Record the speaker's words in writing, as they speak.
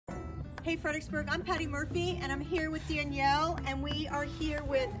Hey Fredericksburg, I'm Patty Murphy and I'm here with Danielle, and we are here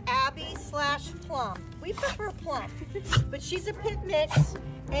with Abby/Plum. We prefer Plum, but she's a pit mix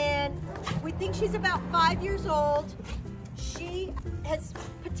and we think she's about 5 years old. She has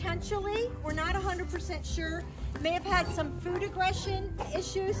potentially, we're not 100% sure, may have had some food aggression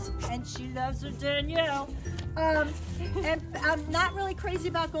issues, and she loves her Danielle. And I'm not really crazy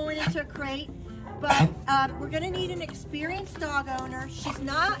about going into a crate, but we're gonna need an experienced dog owner.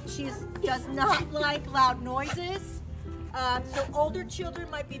 She does not like loud noises, so older children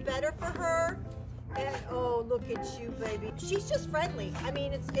might be better for her. And oh, look at you, baby. She's just friendly. I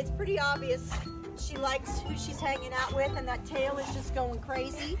mean, it's pretty obvious she likes who she's hanging out with, and that tail is just going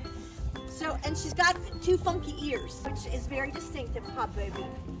crazy. So, and she's got 2 funky ears, which is very distinctive, pup baby.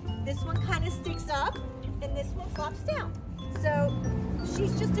 This one kind of sticks up, and this one flops down. So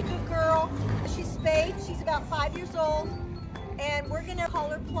she's just a good girl. She's spayed. She's about 5 years old, and we're gonna call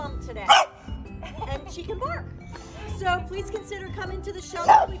her Plum today. And she can bark. So please consider coming to the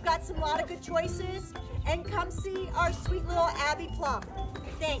shelter. We've got a lot of good choices, and come see our sweet little Abby Plum.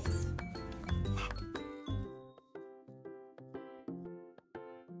 Thanks.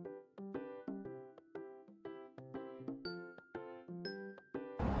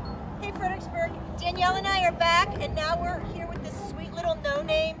 Hey Fredericksburg, Danielle and I are back, and now we're here with this sweet little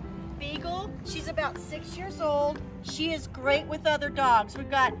no-name Beagle. She's about 6 years old. She is great with other dogs. We've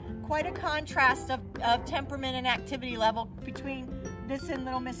got quite a contrast of temperament and activity level between this and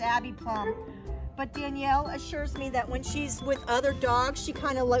little Miss Abby Plum. But Danielle assures me that when she's with other dogs, she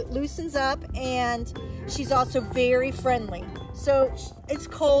kind of loosens up, and she's also very friendly. So it's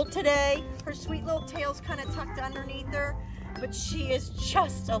cold today. Her sweet little tail's kind of tucked underneath her, but she is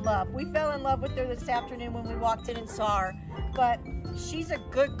just a love. We fell in love with her this afternoon when we walked in and saw her, but she's a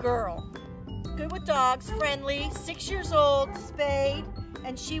good girl. Good with dogs, friendly, 6 years old, spayed,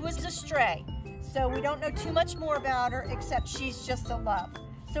 and she was a stray. So we don't know too much more about her, except she's just a love.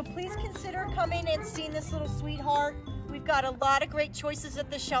 So please consider coming and seeing this little sweetheart. We've got a lot of great choices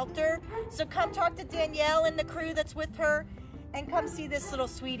at the shelter. So come talk to Danielle and the crew that's with her, and come see this little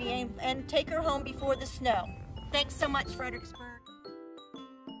sweetie and take her home before the snow. Thanks so much, Fredericksburg.